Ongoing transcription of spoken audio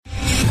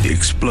The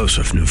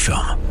explosive new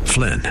film,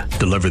 Flynn,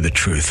 deliver the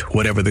truth,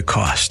 whatever the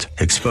cost,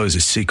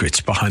 exposes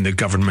secrets behind the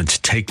government's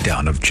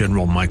takedown of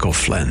General Michael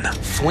Flynn.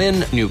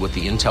 Flynn knew what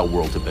the intel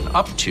world had been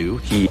up to.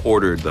 He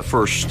ordered the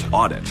first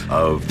audit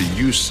of the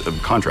use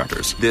of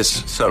contractors.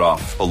 This set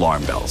off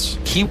alarm bells.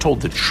 He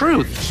told the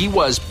truth. He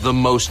was the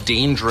most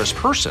dangerous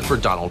person for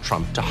Donald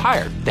Trump to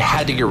hire. They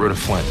had to get rid of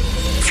Flynn.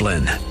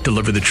 Flynn,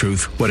 deliver the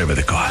truth, whatever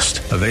the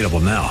cost. Available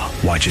now.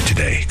 Watch it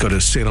today. Go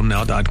to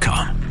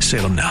salemnow.com.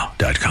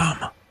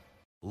 salemnow.com.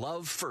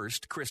 Love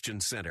First Christian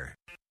Center.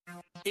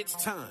 It's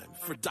time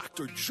for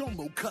Dr.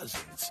 Jomo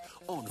Cousins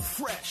on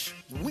Fresh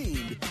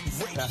Wind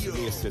Radio. Pastor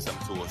Nia said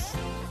something to us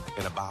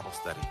in a Bible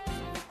study,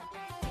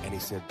 and he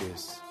said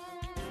this: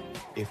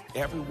 if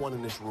everyone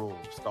in this room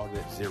started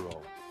at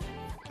zero,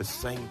 the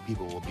same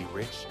people will be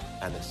rich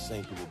and the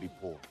same people will be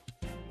poor.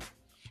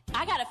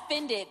 I got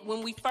offended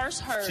when we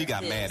first heard She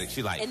got this mad.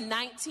 She like, in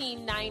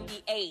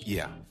 1998.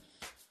 Yeah.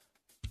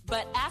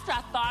 But after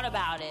I thought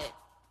about it,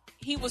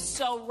 he was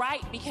so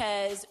right,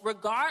 because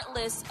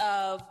regardless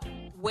of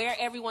where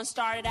everyone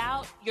started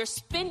out, your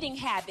spending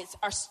habits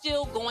are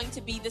still going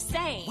to be the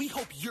same. We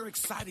hope you're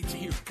excited to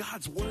hear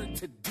God's word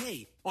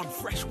today on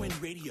Fresh Wind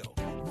Radio.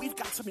 We've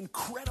got some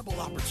incredible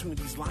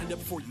opportunities lined up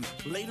for you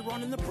later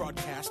on in the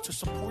broadcast to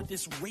support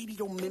this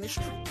radio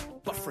ministry.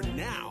 But for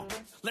now,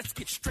 let's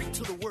get straight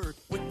to the word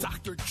with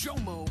Dr.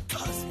 Jomo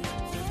Cousins.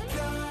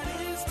 God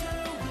is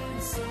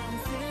doing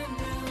something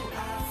new.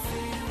 I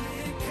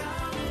feel it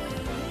coming.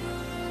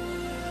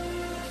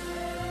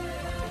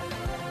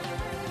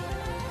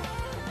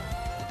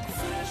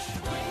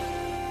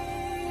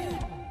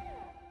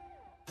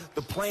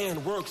 The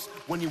plan works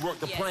when you work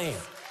the plan.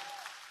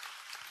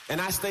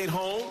 And I stayed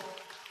home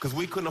because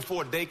we couldn't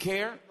afford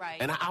daycare. Right.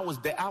 And I was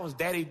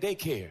daddy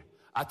daycare.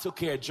 I took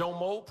care of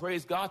Jomo,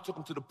 praise God, took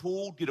him to the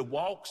pool, did the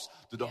walks,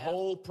 did the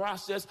whole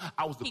process.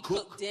 I was the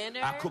cook. Cooked dinner.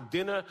 I cooked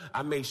dinner.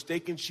 I made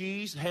steak and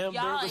cheese,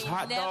 hamburgers,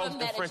 hot dogs. Y'all ain't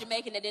never met a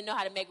Jamaican that didn't know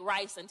how to make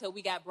rice until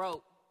we got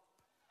broke.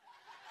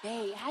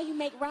 Hey, how you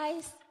make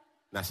rice?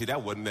 Now, see,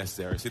 that wasn't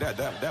necessary. See, that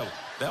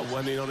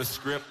wasn't even on the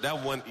script. That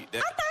wasn't. I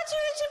thought you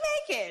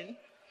were Jamaican.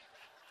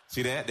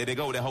 See that? There they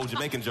go with that whole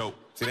Jamaican joke.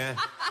 See that?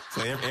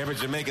 So every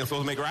Jamaican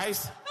supposed to make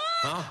rice?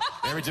 Huh?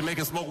 Every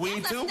Jamaican smoke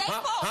weed too?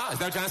 Huh? Is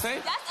that what you're trying to say?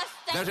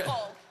 That's a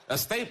staple. A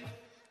staple?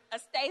 A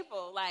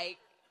staple. Like,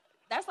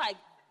 that's like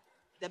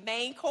the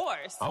main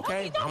course.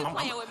 Okay. Don't be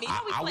playing with me.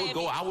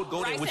 I would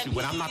go there with you,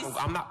 but I'm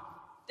not.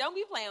 Don't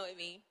be playing with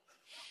me.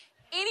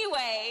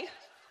 Anyway,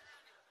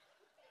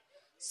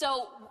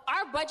 so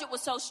our budget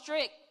was so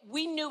strict,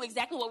 we knew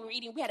exactly what we were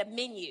eating. We had a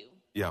menu.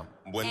 Yeah.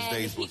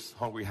 Wednesdays was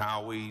Hungry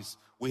Howie's.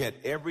 We had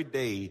every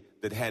day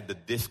that had the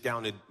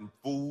discounted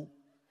food.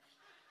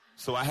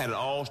 So I had it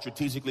all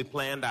strategically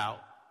planned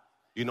out.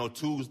 You know,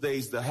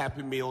 Tuesdays, the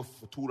Happy Meal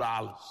for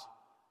 $2.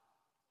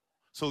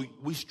 So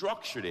we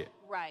structured it.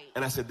 Right.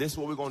 And I said, this is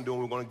what we're going to do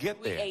and we're going to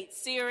get there. We ate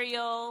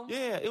cereal.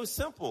 Yeah, it was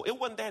simple. It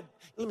wasn't that.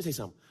 Let me say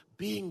something.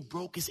 Being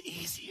broke is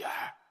easier.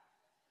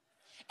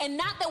 And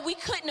not that we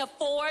couldn't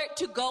afford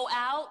to go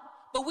out,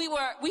 but we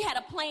had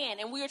a plan,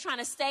 and we were trying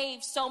to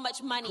save so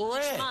much money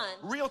each month.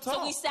 Real talk.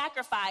 So we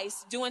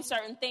sacrificed doing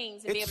certain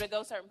things and be able to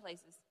go certain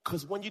places.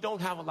 Because when you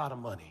don't have a lot of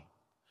money,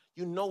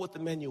 you know what the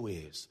menu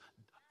is.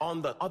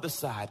 On the other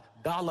side,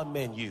 dollar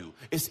menu.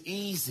 It's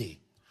easy.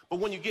 But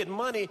when you get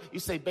money, you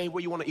say, babe,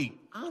 where you want to eat?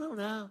 I don't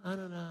know.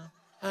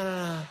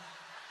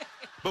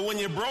 But when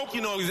you're broke,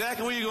 you know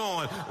exactly where you're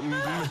going.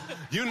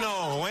 You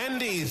know,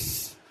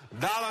 Wendy's,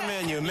 dollar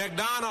menu,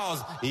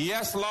 McDonald's,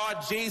 yes, Lord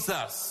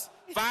Jesus.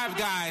 Five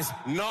Guys,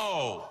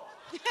 no.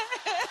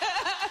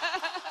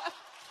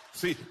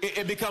 See,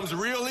 it becomes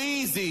real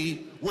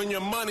easy when your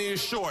money is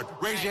short.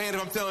 Raise your hand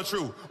if I'm telling the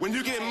truth. When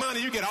you get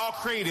money, you get all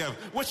creative.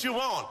 What you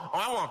want? Oh,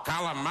 I want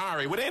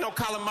calamari. Well, there ain't no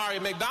calamari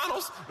at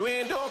McDonald's. We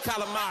ain't doing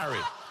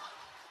calamari.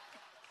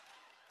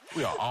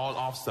 We are all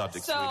off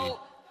subject, sweetie.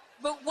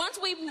 But once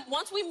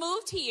we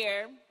moved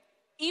here,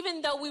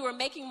 even though we were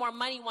making more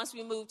money once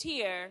we moved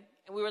here,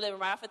 and we were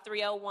living right off of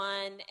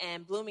 301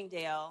 and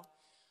Bloomingdale,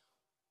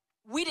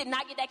 we did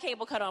not get that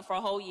cable cut on for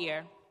a whole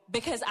year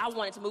because I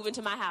wanted to move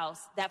into my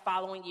house that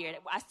following year.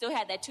 I still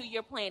had that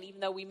 2-year plan even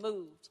though we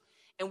moved.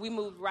 And we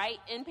moved right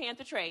in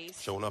Panther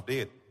Trace. Showing up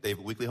did.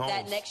 David Weekly Homes.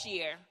 That next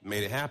year.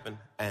 Made it happen.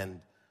 And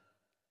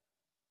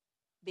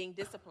being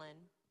disciplined.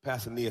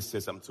 Pastor Nia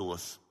said something to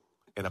us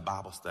in a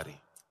Bible study.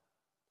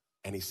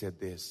 And he said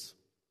this: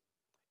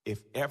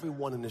 if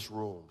everyone in this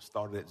room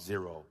started at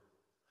zero,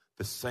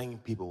 the same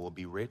people will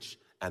be rich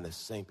and the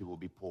same people will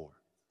be poor.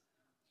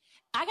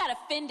 I got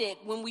offended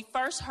when we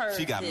first heard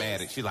She got this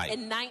mad. She like,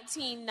 in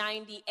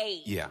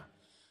 1998. Yeah.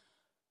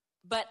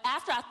 But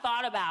after I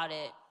thought about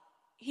it,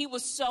 he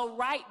was so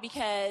right,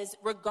 because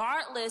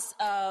regardless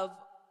of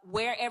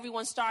where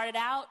everyone started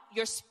out,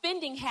 your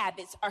spending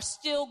habits are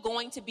still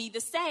going to be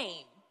the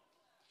same.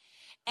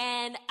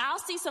 And I'll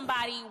see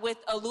somebody with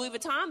a Louis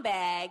Vuitton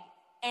bag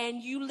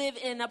and you live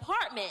in an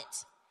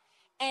apartment.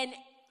 And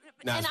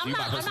now, and you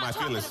about to hurt somebody's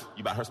feelings.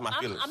 You about to hurt somebody's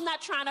feelings. I'm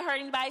not trying to hurt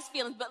anybody's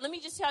feelings, but let me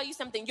just tell you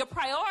something. Your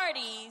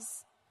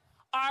priorities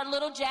are a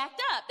little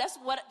jacked up. That's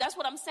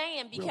what I'm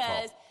saying,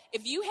 because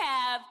if you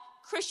have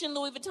Christian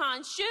Louis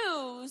Vuitton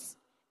shoes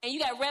and you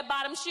got red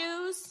bottom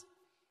shoes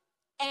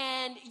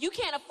and you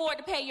can't afford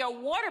to pay your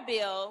water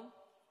bill,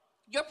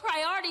 your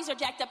priorities are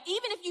jacked up.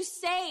 Even if you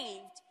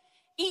saved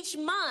each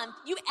month,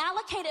 you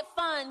allocated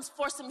funds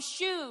for some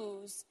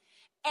shoes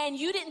and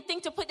you didn't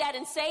think to put that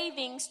in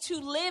savings to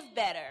live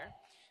better,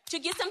 to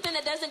get something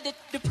that doesn't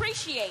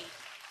depreciate.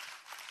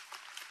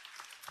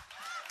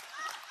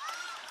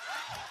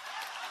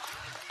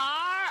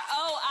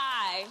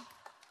 ROI,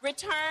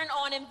 return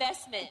on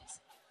investment.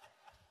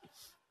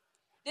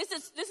 This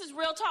is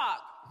real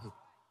talk.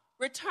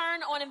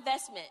 Return on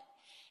investment.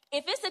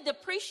 If it's a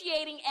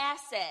depreciating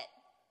asset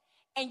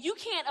and you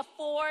can't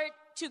afford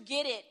to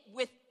get it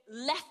with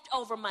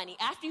leftover money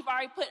after you've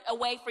already put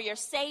away for your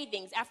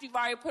savings, after you've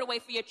already put away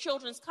for your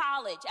children's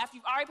college, after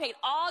you've already paid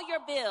all your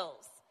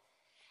bills,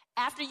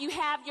 after you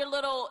have your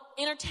little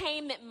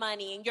entertainment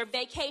money and your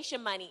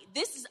vacation money,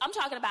 I'm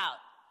talking about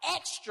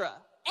extra,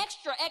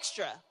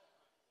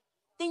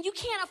 then you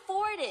can't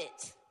afford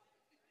it.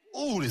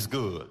 Ooh, this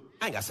good.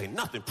 I ain't got to say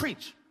nothing.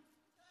 Preach.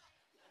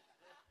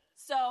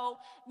 So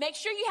make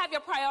sure you have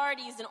your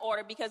priorities in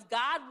order, because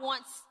God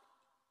wants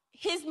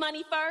his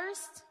money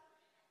first.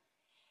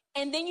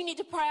 And then you need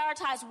to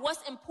prioritize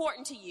what's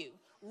important to you.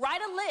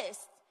 Write a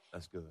list.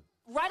 That's good.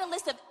 Write a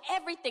list of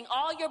everything,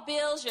 all your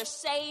bills, your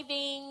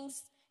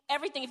savings,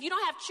 everything. If you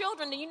don't have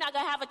children, then you're not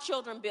going to have a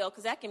children bill,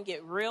 because that can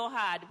get real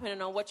high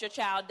depending on what your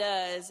child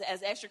does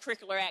as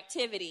extracurricular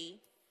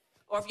activity,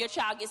 or if your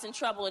child gets in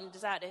trouble and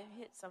decides to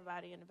hit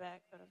somebody in the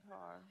back of the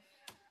car.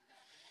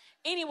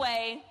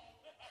 Anyway,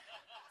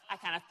 I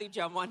kind of threw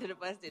Jomo under the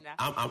bus, didn't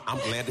I? I'm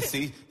glad to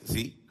see.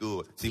 See,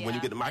 good. See, when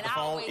you get the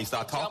microphone and you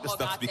start talking,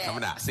 stuff be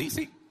coming out.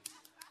 See.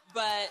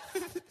 But,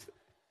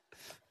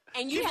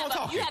 and you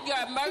have your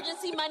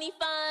emergency money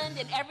fund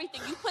and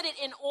everything. You put it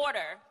in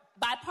order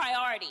by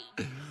priority.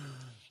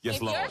 Yes,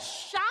 if Lord. your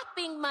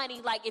shopping money,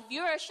 like if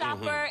you're a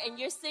shopper and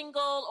you're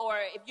single, or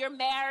if you're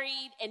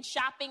married and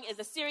shopping is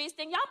a serious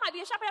thing, y'all might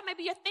be a shopper, that might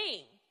be your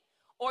thing.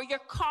 Or your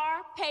car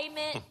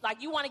payment,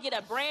 like you want to get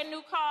a brand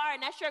new car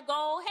and that's your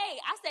goal, hey,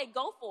 I say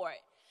go for it.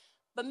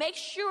 But make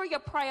sure your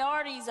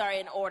priorities are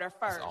in order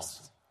first. That's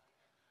awesome.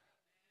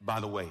 By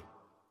the way,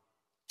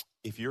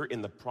 if you're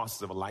in the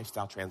process of a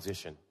lifestyle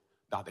transition,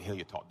 Dr.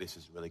 Hilliard taught this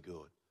is really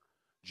good.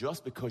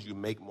 Just because you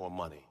make more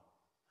money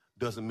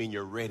doesn't mean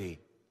you're ready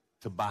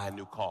to buy a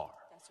new car.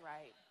 That's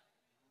right.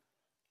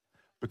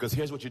 Because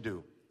here's what you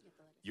do.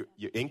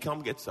 Your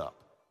income gets up.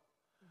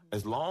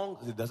 As long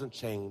as it doesn't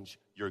change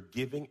your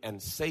giving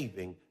and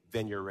saving,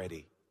 then you're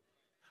ready.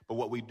 But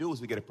what we do is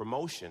we get a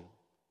promotion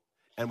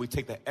and we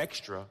take the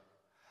extra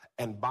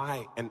and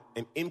buy and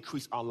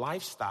increase our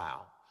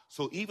lifestyle.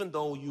 So even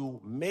though you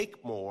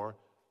make more,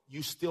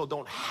 you still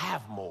don't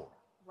have more.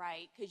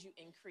 Right, because you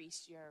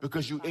increased your...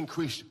 Because you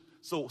increase.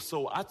 So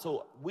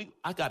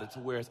I got it to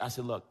where I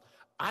said, look,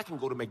 I can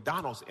go to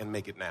McDonald's and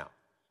make it now.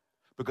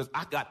 Because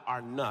I got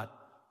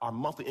our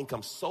monthly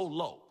income so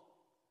low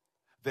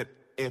that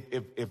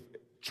if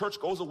church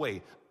goes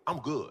away, I'm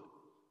good.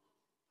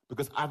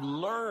 Because I've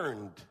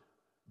learned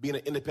being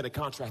an independent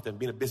contractor and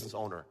being a business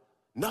owner,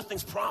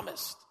 nothing's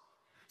promised.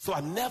 So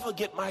I never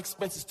get my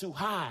expenses too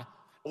high.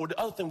 Or the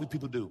other thing we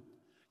people do,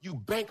 you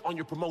bank on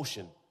your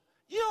promotion.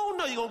 You don't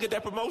know you're going to get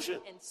that promotion.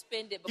 And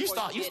spend it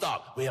before you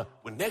start. Well,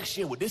 next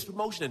year with this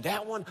promotion and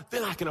that one,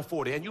 then I can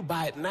afford it. And you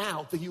buy it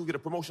now, think you'll get a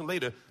promotion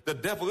later. The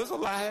devil is a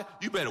liar.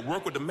 You better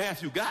work with the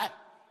math you got.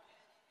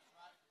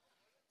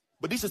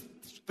 But these are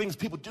things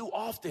people do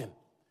often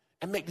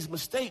and make these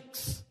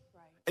mistakes.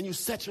 Right. And you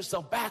set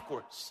yourself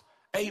backwards.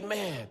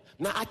 Amen.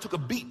 Now, I took a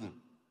beating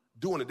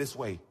doing it this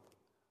way,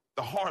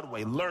 the hard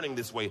way, learning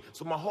this way.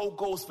 So my whole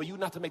goal is for you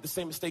not to make the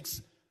same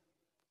mistakes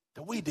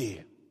that we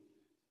did.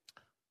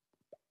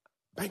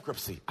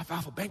 Bankruptcy. I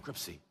filed for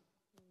bankruptcy.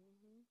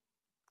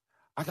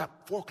 I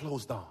got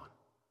foreclosed on.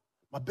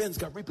 My Benz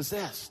got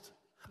repossessed.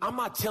 I'm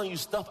not telling you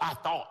stuff I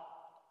thought.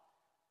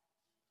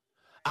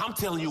 I'm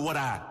telling you what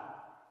I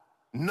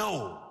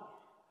know.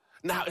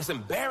 Now, it's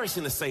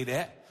embarrassing to say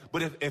that,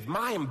 but if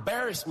my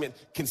embarrassment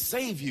can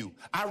save you,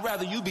 I'd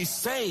rather you be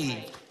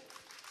saved.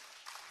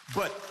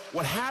 But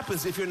what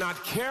happens if you're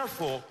not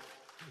careful,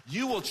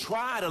 you will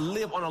try to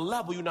live on a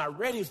level you're not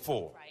ready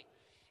for. Right.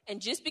 And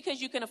just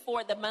because you can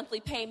afford the monthly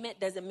payment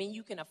doesn't mean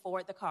you can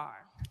afford the car.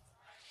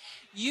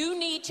 You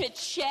need to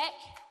check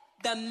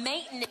the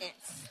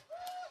maintenance.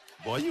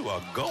 Boy, you are.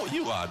 Is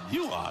that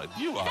 $1?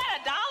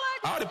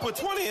 I already put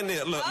 20 in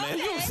there. Look, okay.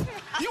 Man,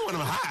 you want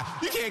them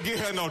high. You can't give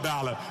her no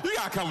 $1. You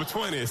got to come with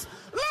 20s.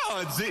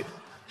 Lord, G.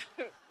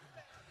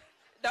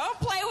 Don't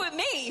play with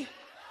me.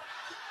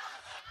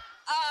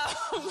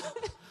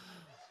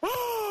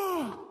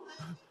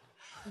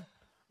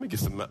 Let me get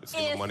some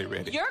money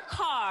ready. Your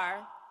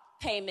car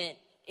payment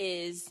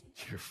is...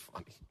 You're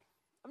funny.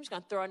 I'm just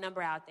going to throw a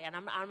number out there, and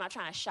I'm not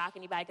trying to shock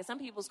anybody, because some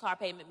people's car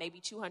payment may be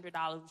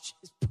 $200, which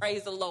is,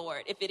 praise the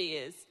Lord, if it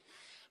is.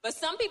 But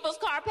some people's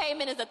car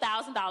payment is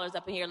 $1,000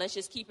 up in here. Let's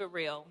just keep it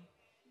real.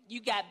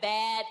 You got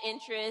bad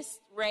interest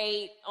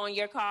rate on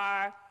your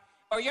car,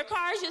 or your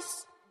car is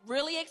just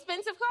really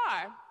expensive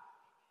car.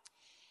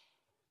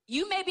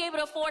 You may be able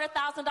to afford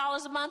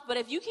 $1,000 a month, but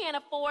if you can't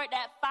afford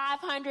that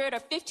 $500 or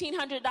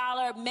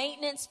 $1,500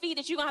 maintenance fee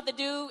that you're going to have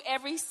to do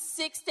every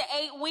 6 to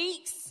 8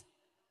 weeks,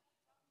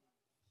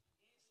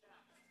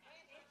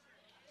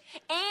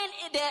 and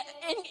the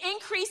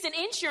increase in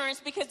insurance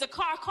because the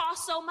car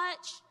costs so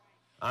much.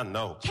 I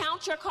know.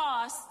 Count your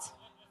costs.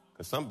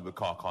 Because some people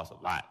car costs a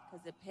lot.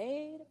 Because it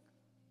paid.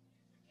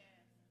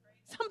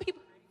 Some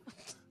people.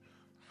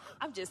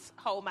 I'm just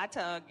hold my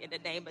tongue in the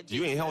name of Jesus.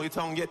 You ain't hold your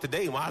tongue yet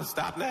today. Why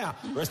stop now?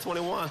 Verse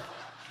 21.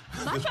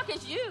 My truck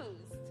is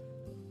used.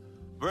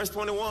 Verse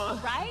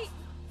 21. Right?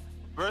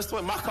 Verse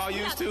 20. My car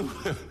used too.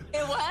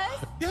 It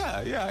was?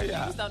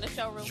 Yeah. Used on the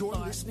showroom You're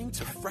floor. listening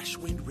to Fresh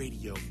Wind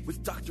Radio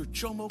with Dr.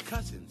 Jomo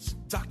Cousins.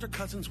 Dr.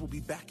 Cousins will be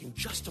back in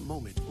just a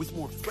moment with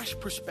more fresh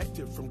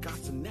perspective from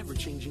God's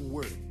never-changing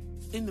word.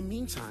 In the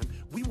meantime,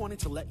 we wanted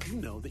to let you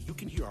know that you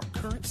can hear our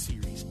current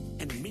series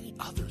and many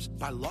others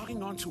by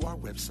logging on to our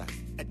website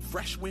at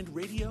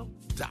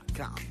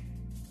freshwindradio.com.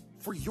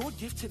 For your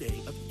gift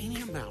today of any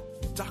amount,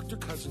 Dr.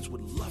 Cousins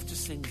would love to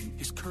send you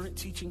his current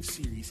teaching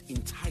series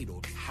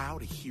entitled How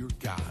to Hear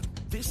God.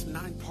 This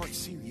 9-part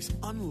series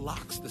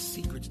unlocks the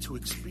secrets to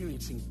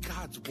experiencing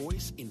God's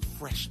voice in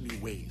fresh new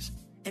ways,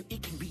 and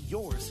it can be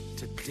yours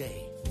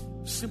today.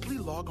 Simply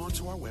log on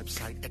to our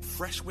website at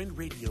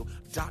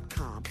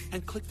freshwindradio.com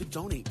and click the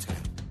Donate tab.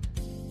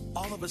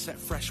 All of us at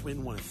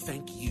Freshwind want to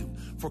thank you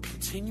for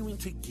continuing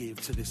to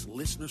give to this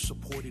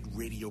listener-supported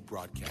radio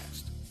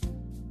broadcast.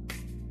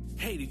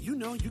 Hey, did you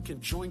know you can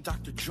join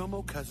Dr.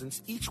 Jomo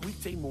Cousins each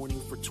weekday morning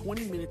for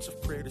 20 minutes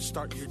of prayer to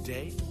start your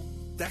day?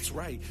 That's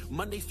right.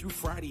 Monday through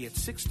Friday at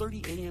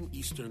 6:30 a.m.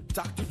 Eastern,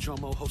 Dr.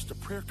 Jomo hosts a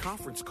prayer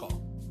conference call.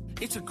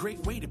 It's a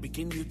great way to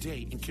begin your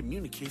day in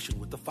communication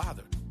with the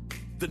Father.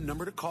 The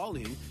number to call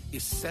in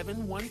is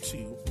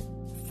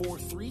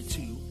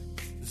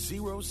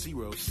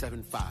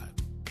 712-432-0075.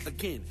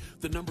 Again,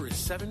 the number is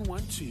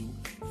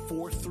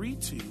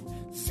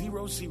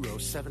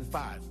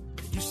 712-432-0075.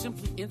 You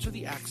simply enter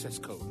the access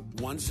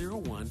code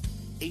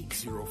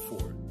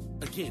 101804.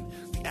 Again,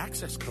 the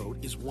access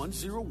code is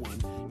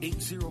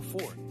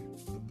 101804.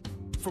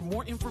 For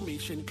more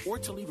information or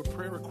to leave a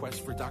prayer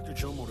request for Dr.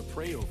 Jomo to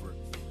pray over,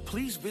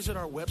 please visit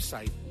our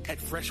website at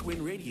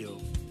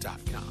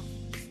freshwindradio.com.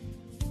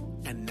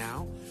 And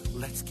now,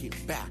 let's get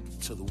back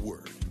to the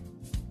Word.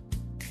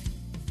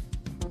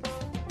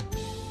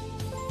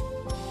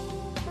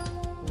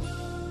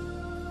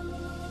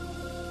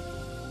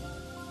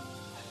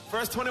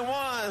 Verse 21.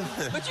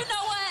 But you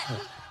know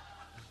what?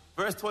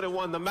 Verse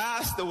 21, the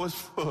master was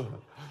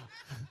full.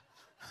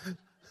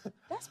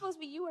 That's supposed to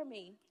be you or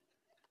me.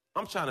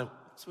 I'm trying to,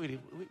 sweetie,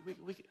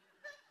 we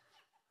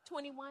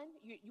 21?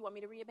 You want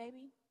me to read,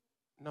 baby?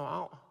 No, I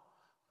don't.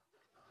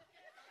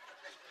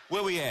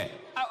 Where we at?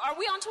 Are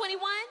we on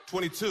 21?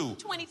 22.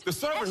 22. The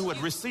servant That's who had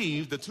you.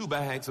 received the 2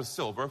 bags of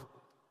silver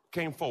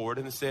came forward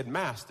and said,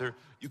 Master,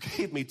 you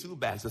gave me 2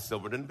 bags of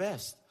silver to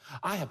invest.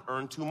 I have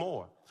earned 2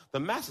 more. The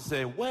master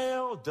said,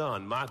 well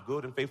done, my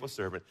good and faithful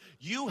servant.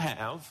 You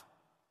have,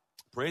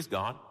 praise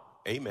God,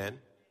 amen,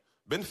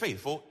 been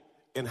faithful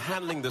in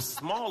handling the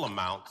small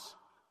amounts.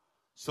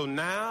 So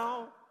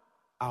now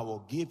I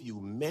will give you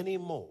many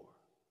more.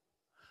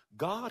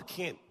 God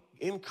can't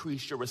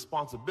increase your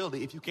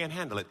responsibility if you can't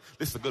handle it.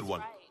 This is a good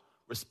one. Right.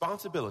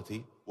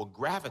 Responsibility will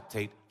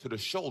gravitate to the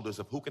shoulders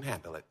of who can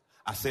handle it.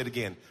 I say it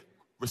again.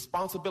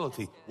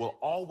 Responsibility will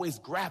always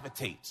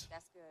gravitate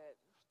That's good.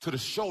 to the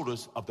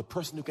shoulders of the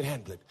person who can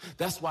handle it.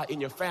 That's why in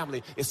your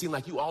family, it seems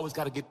like you always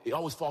got to it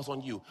always falls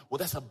on you. Well,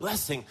 that's a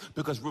blessing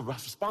because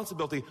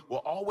responsibility will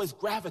always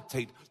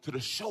gravitate to the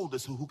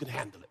shoulders who can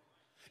handle it.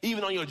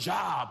 Even on your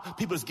job,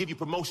 people just give you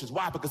promotions.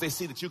 Why? Because they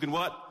see that you can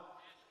what?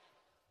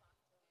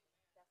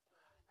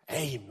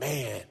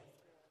 Amen.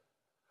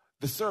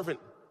 The servant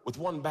with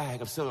 1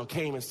 bag of silver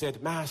came and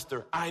said,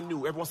 Master, I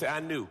knew. Everyone say, I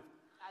knew.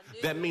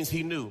 That means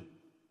he knew.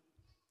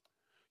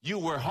 You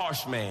were a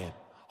harsh man,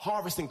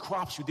 harvesting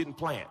crops you didn't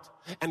plant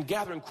and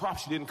gathering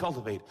crops you didn't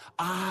cultivate.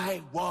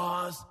 That's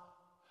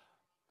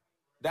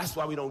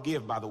why we don't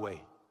give, by the way.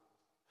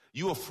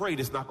 You afraid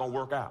it's not going to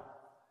work out.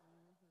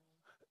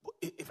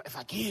 If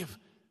I give,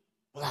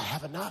 will I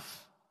have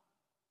enough?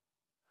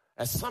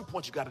 At some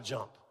point, you got to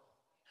jump.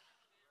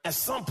 At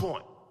some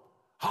point,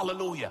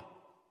 hallelujah.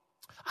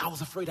 I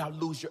was afraid I'd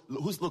lose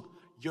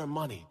your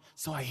money,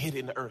 so I hid it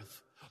in the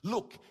earth.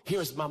 Look,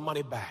 here's my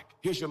money back.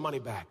 Here's your money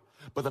back.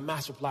 But the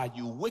master replied,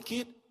 you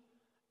wicked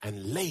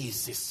and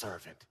lazy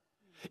servant.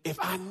 If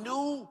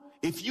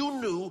you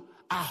knew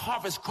I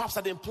harvest crops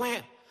I didn't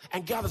plant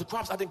and gather the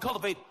crops I didn't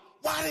cultivate,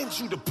 why didn't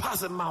you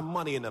deposit my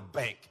money in the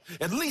bank?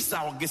 At least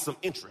I will get some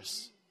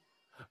interest.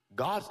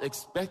 God's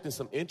expecting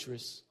some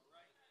interest.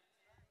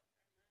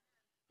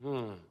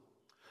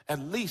 At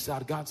least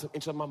I'd got some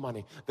interest on my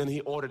money. Then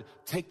he ordered,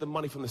 take the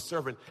money from the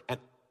servant and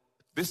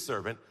this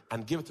servant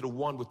and give it to the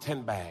one with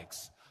 10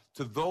 bags.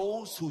 To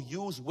those who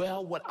use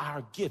well what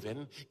are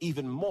given,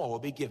 even more will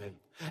be given,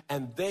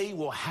 and they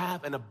will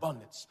have an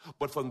abundance.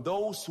 But from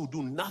those who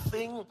do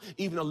nothing,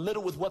 even a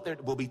little with what there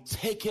will be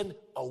taken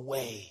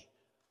away.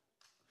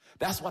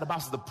 That's why the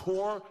Bible says the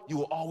poor you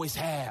will always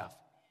have.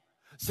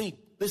 See,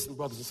 listen,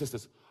 brothers and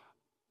sisters,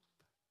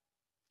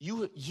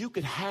 you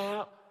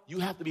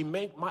have to be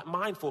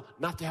mindful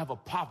not to have a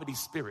poverty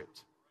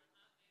spirit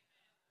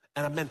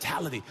and a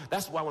mentality.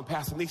 That's why when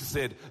Pastor Nisha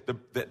said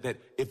that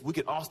if we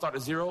could all start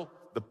at zero,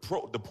 the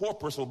poor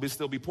person will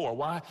still be poor.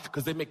 Why?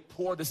 Because they make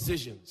poor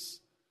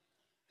decisions.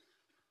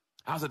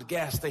 I was at the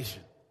gas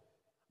station.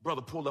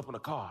 Brother pulled up in a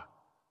car.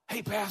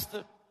 Hey,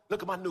 Pastor,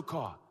 look at my new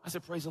car. I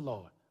said, praise the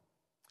Lord.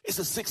 It's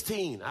a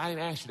 16. I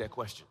didn't ask you that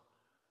question.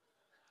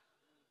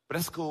 But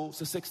that's cool.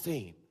 It's a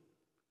 16.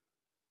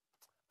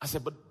 I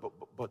said,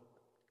 but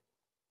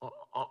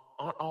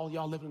aren't all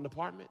y'all living in an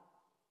apartment?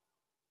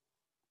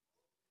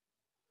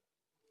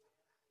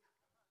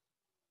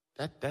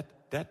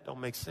 That don't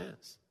make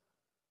sense.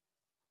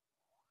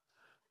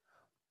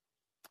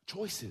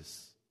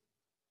 Choices.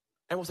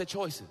 Everyone say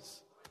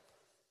choices.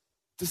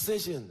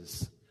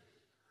 Decisions.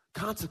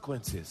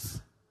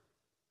 Consequences.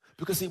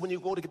 Because see, when you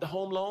go to get the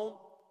home loan,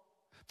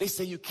 they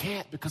say you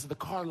can't because of the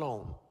car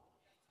loan.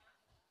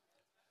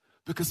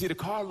 Because see, the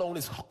car loan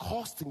is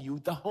costing you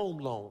the home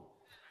loan.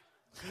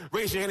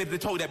 Raise your hand if they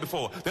told you that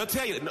before. They'll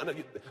tell you,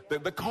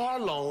 the car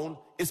loan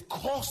is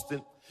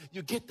costing.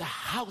 You get the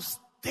house,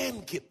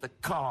 then get the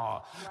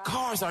car. Right.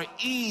 Cars are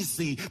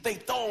easy. They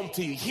throw them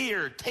to you.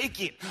 Here, take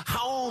it.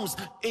 Homes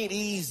ain't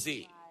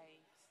easy. Right.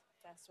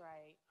 That's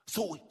right.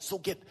 So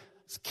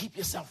keep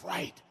yourself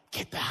right.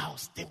 Get the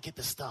house, then get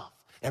the stuff.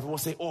 Everyone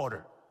say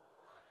order.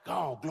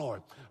 Oh,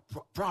 glory.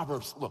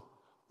 Proverbs, look,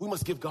 we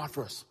must give God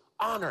first.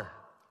 Honor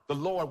the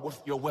Lord with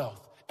your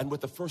wealth and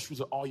with the first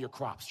fruits of all your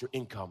crops, your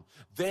income.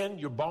 Then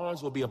your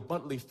barns will be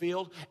abundantly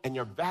filled and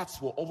your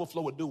vats will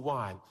overflow with new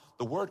wine.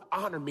 The word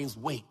honor means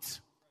weight.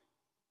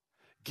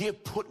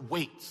 Put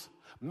weight.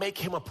 Make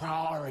him a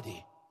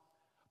priority.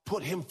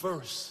 Put him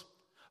first.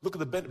 Look at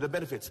the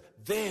benefits.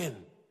 Then,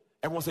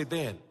 everyone say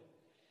then.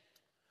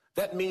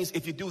 That means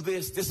if you do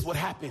this, this is what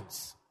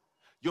happens.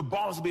 Your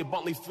barns will be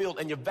abundantly filled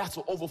and your vats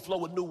will overflow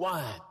with new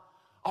wine.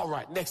 All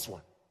right, next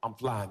one. I'm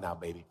flying now,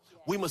 baby.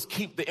 We must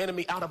keep the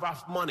enemy out of our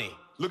money.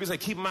 Look, it says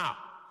keep him out.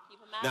 Keep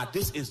him out. Now,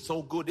 this is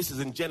so good. This is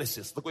in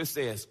Genesis. Look what it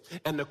says.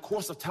 And in the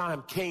course of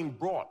time, Cain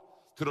brought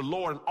to the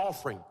Lord an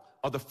offering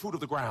of the fruit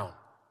of the ground.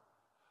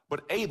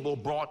 But Abel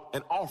brought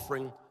an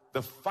offering,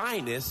 the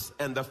finest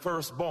and the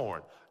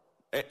firstborn.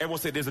 Everyone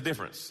say there's a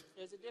difference.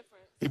 There's a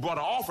difference. He brought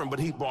an offering, but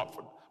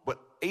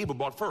Abel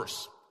brought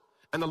first.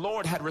 And the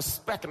Lord had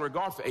respect and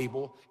regard for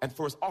Abel and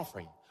for his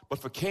offering. But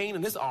for Cain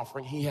and his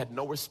offering, he had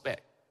no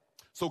respect.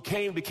 So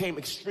Cain became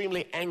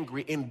extremely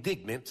angry,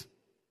 indignant,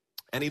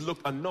 and he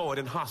looked annoyed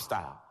and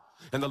hostile.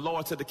 And the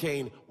Lord said to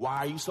Cain, why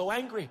are you so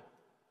angry?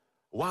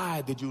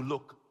 Why did you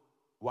look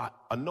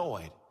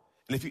annoyed?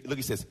 And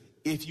he says,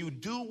 if you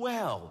do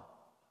well,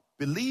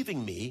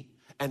 believing me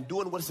and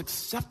doing what is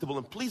acceptable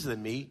and pleasing to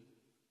me,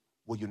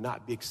 will you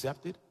not be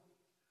accepted?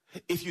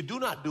 If you do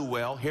not do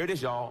well, here it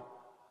is, y'all,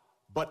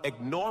 but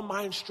ignore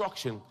my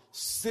instruction,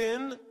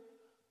 sin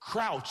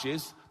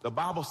crouches. The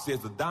Bible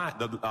says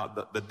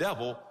the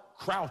devil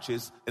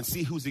crouches and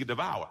see who's he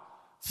devour.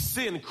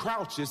 Sin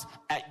crouches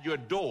at your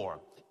door.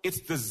 Its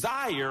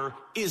desire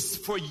is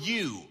for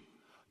you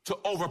to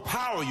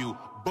overpower you,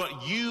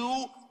 but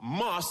you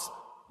must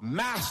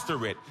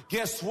master it.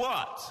 Guess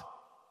what?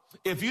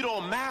 If you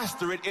don't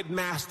master it, it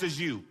masters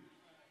you.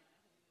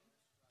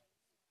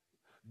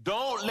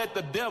 Don't let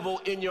the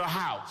devil in your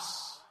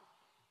house.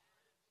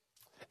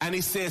 And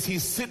he says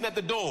he's sitting at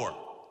the door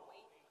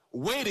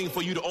waiting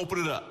for you to open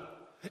it up.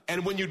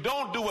 And when you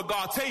don't do what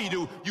God tells you to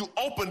do, you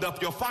opened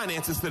up your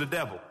finances to the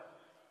devil.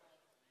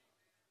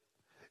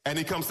 And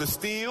he comes to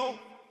steal,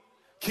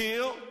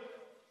 kill.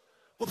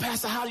 Well,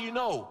 Pastor, how do you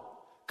know?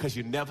 Because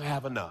you never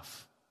have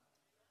enough.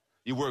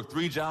 You work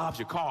 3 jobs,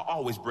 your car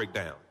always break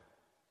down.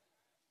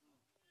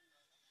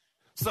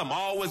 Something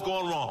always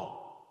going wrong.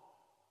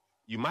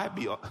 You might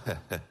be,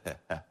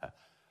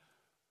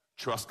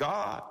 trust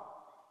God.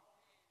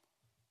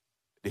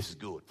 This is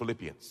good.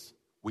 Philippians,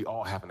 we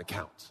all have an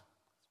account.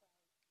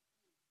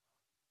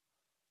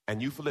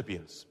 And you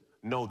Philippians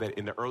know that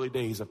in the early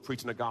days of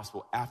preaching the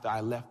gospel, after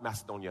I left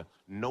Macedonia,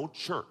 no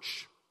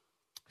church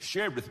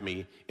shared with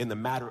me in the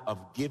matter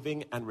of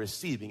giving and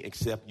receiving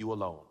except you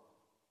alone.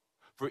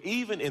 For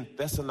even in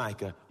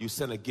Thessalonica, you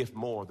sent a gift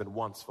more than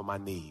once for my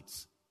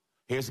needs.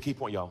 Here's the key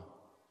point, y'all.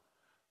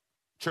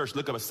 Church,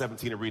 look up at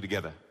 17 and read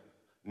together.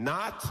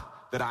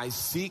 Not that I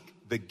seek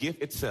the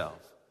gift itself,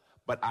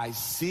 but I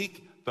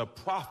seek the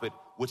profit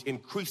which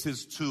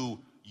increases to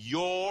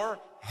your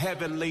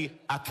heavenly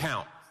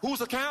account.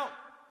 Whose account?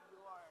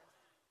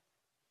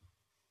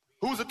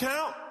 Yours. Whose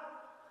account?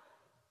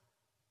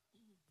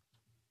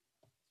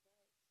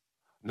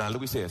 Now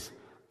look what he says.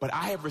 But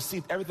I have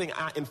received everything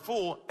in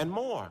full and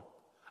more.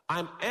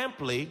 I'm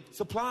amply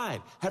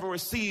supplied, having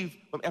received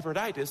from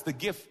Epaphroditus the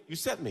gift you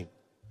sent me.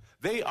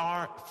 They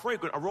are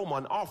fragrant aroma,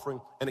 an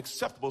offering, an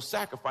acceptable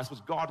sacrifice,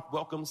 which God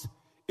welcomes,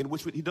 in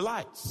which he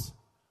delights.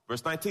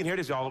 Verse 19, here it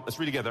is, y'all. Let's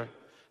read together.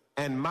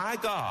 And my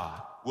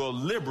God will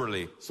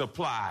liberally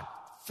supply,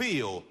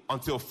 fill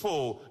until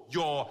full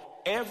your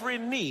every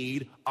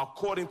need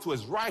according to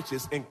his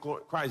righteousness in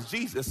Christ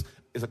Jesus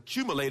is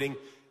accumulating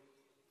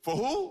for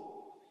who?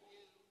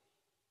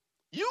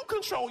 You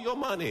control your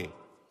money.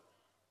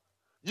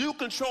 You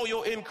control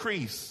your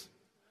increase.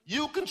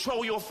 You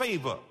control your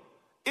favor.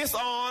 It's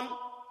on.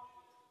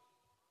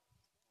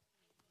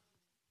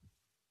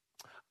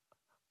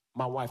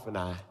 My wife and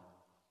I,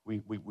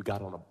 we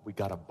got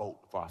a boat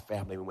for our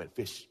family. We went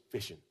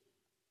fishing.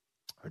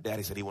 Her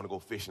daddy said he want to go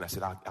fishing. I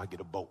said I'll get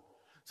a boat.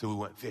 So we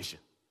went fishing.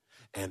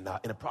 And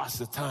in the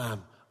process of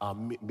time,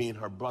 me and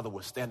her brother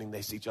were standing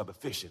next to each other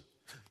fishing.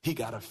 He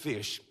got a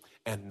fish,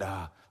 and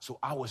so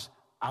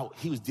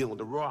he was dealing with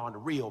the raw on the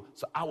reel,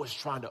 so I was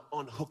trying to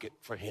unhook it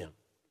for him.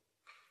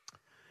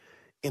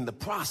 In the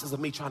process of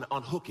me trying to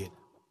unhook it,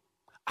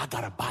 I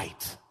got a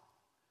bite.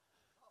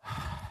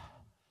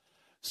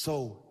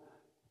 So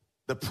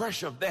the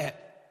pressure of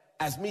that,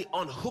 as me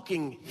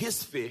unhooking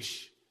his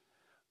fish,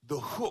 the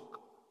hook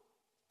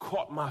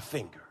caught my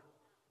finger.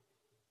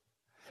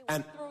 It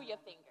went through your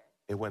finger.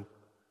 It went.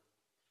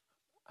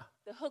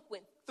 The hook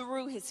went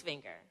through his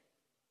finger.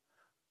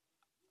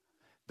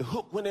 The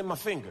hook went in my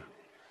finger.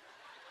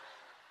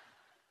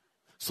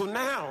 So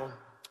now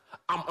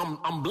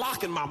I'm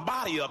blocking my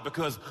body up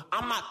because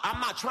I'm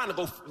not trying to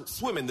go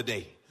swimming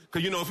today.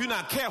 Because if you're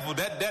not careful,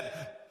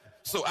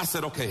 so I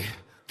said, okay,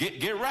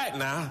 get right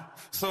now.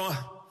 So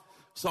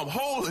I'm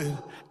holding,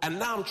 and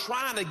now I'm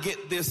trying to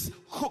get this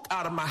hook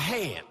out of my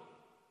hand.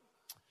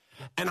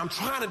 And I'm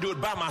trying to do it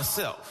by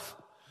myself.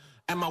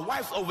 And my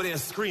wife's over there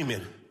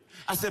screaming.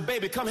 I said,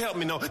 baby, come help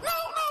me. No.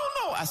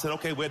 I said,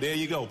 okay, well, there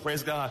you go.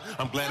 Praise God.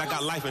 I'm glad I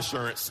got life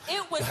insurance.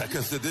 He's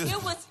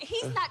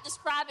not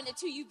describing it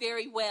to you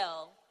very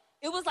well.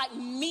 It was like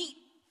meat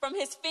from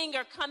his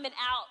finger coming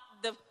out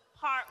the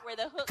part where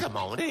the hook Come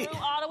on, through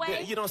all the way. Yeah,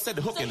 you don't set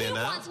the hook in there now.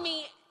 So he wants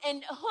me,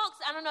 and hooks,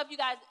 I don't know if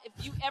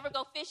you ever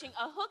go fishing,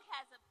 a hook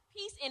has a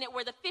piece in it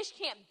where the fish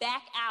can't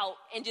back out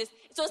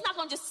so it's not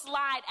going to just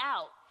slide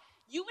out.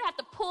 You would have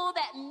to pull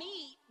that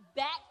meat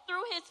back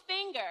through his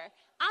finger.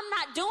 I'm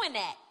not doing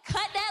that.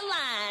 Cut that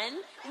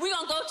line. We're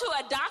going to go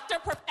to a doctor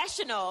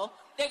professional.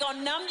 They're going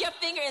to numb your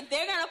finger, and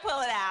they're going to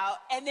pull it out,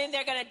 and then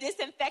they're going to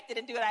disinfect it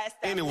and do all that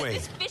stuff. Anyway.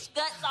 There's fish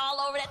guts all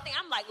over that thing.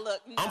 I'm like,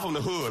 look, no. I'm from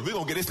the hood. We're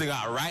going to get this thing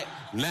out right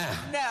now.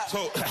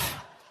 No.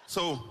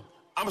 So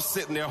I'm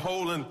sitting there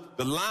holding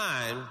the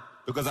line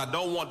because I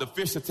don't want the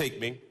fish to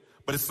take me,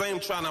 but at the same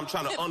time, I'm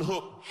trying to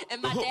unhook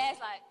and my dad's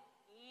like,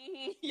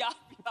 y'all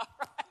be all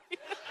right.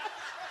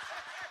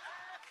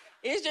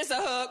 It's just a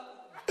hook.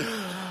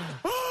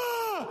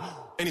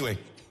 Anyway,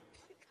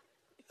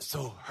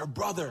 so her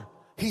brother,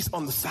 he's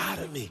on the side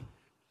of me.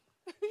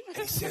 And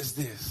he says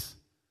this.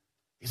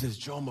 He says,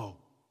 Jomo,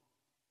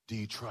 do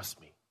you trust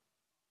me?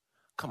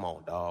 Come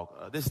on,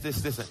 dog. This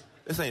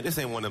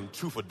ain't one of them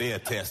truth or dare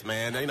tests,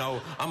 man.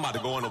 I'm about to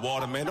go in the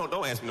water, man.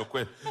 Don't ask me no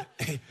question.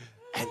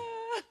 And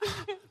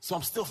so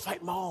I'm still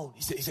fighting my own.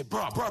 He said,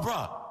 bro,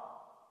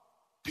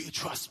 do you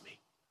trust me?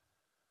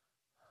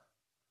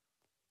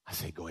 I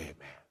said, go ahead,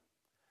 man.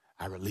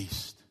 I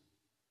released,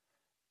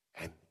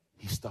 and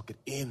he stuck it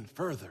in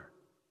further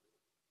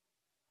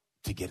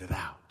to get it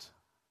out.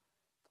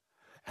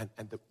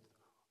 And the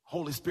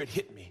Holy Spirit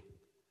hit me.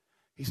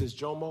 He says,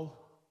 Jomo,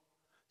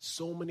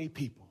 so many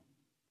people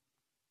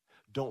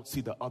don't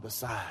see the other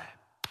side.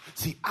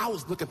 See, I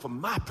was looking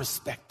from my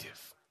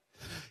perspective.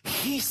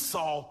 He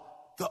saw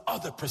the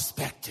other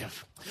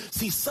perspective.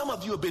 See, some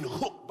of you have been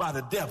hooked by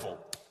the devil.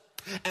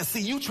 And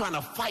see, you trying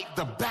to fight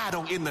the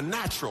battle in the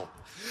natural.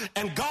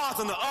 And God's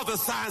on the other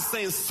side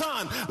saying,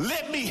 son,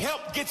 let me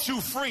help get you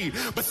free.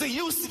 But see,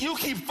 you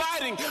keep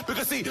fighting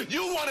because, see,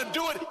 you want to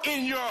do it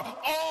in your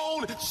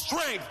own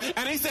strength.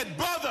 And he said,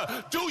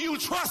 brother, do you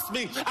trust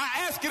me?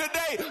 I ask you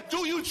today,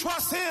 do you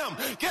trust him?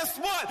 Guess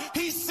what?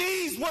 He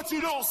sees what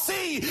you don't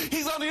see.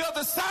 He's on the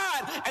other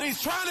side, and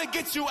he's trying to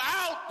get you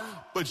out.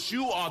 But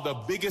you are the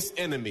biggest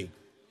enemy.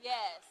 Yes.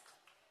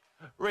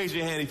 Raise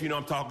your hand if you know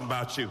I'm talking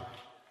about you.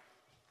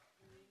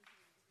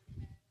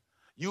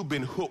 You've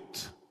been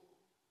hooked.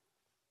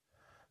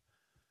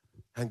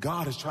 And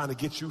God is trying to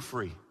get you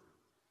free.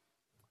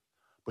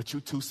 But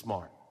you're too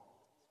smart.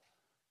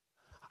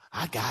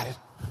 I got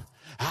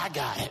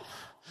it.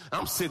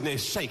 I'm sitting there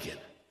shaking.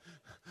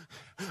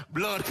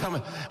 Blood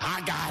coming.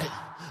 I got it.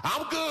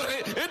 I'm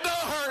good. It don't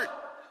hurt.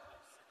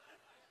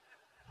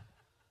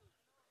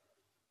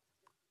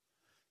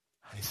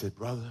 And he said,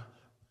 brother,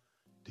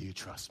 do you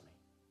trust me?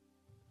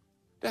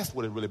 That's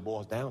what it really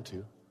boils down to.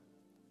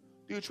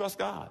 Do you trust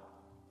God?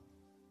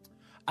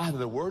 Either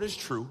the word is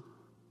true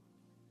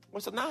or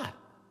it's not.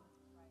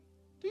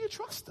 Do you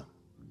trust him?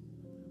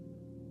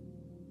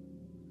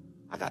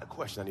 I got a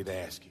question I need to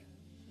ask you.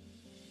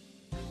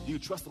 Do you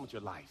trust him with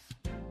your life?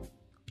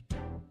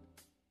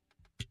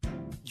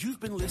 You've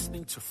been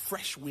listening to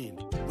Fresh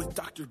Wind with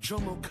Dr.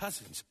 Jomo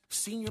Cousins,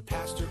 Senior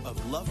Pastor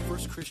of Love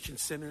First Christian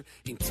Center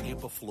in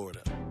Tampa,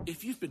 Florida.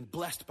 If you've been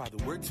blessed by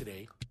the word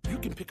today, you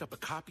can pick up a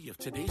copy of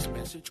today's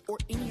message or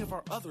any of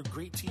our other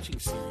great teaching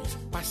series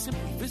by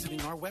simply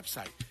visiting our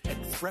website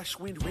at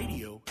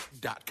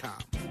freshwindradio.com.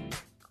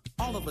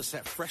 All of us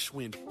at Fresh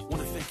Wind want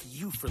to thank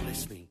you for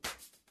listening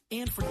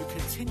and for your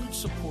continued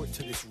support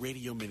to this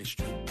radio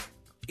ministry.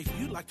 If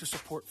you'd like to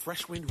support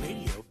Fresh Wind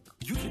Radio,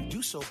 you can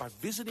do so by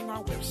visiting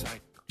our website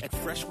at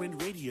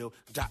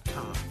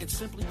freshwindradio.com and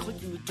simply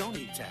clicking the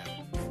Donate tab.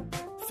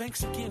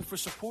 Thanks again for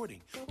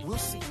supporting. We'll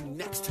see you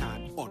next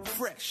time on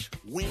Fresh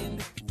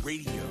Wind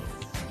Radio.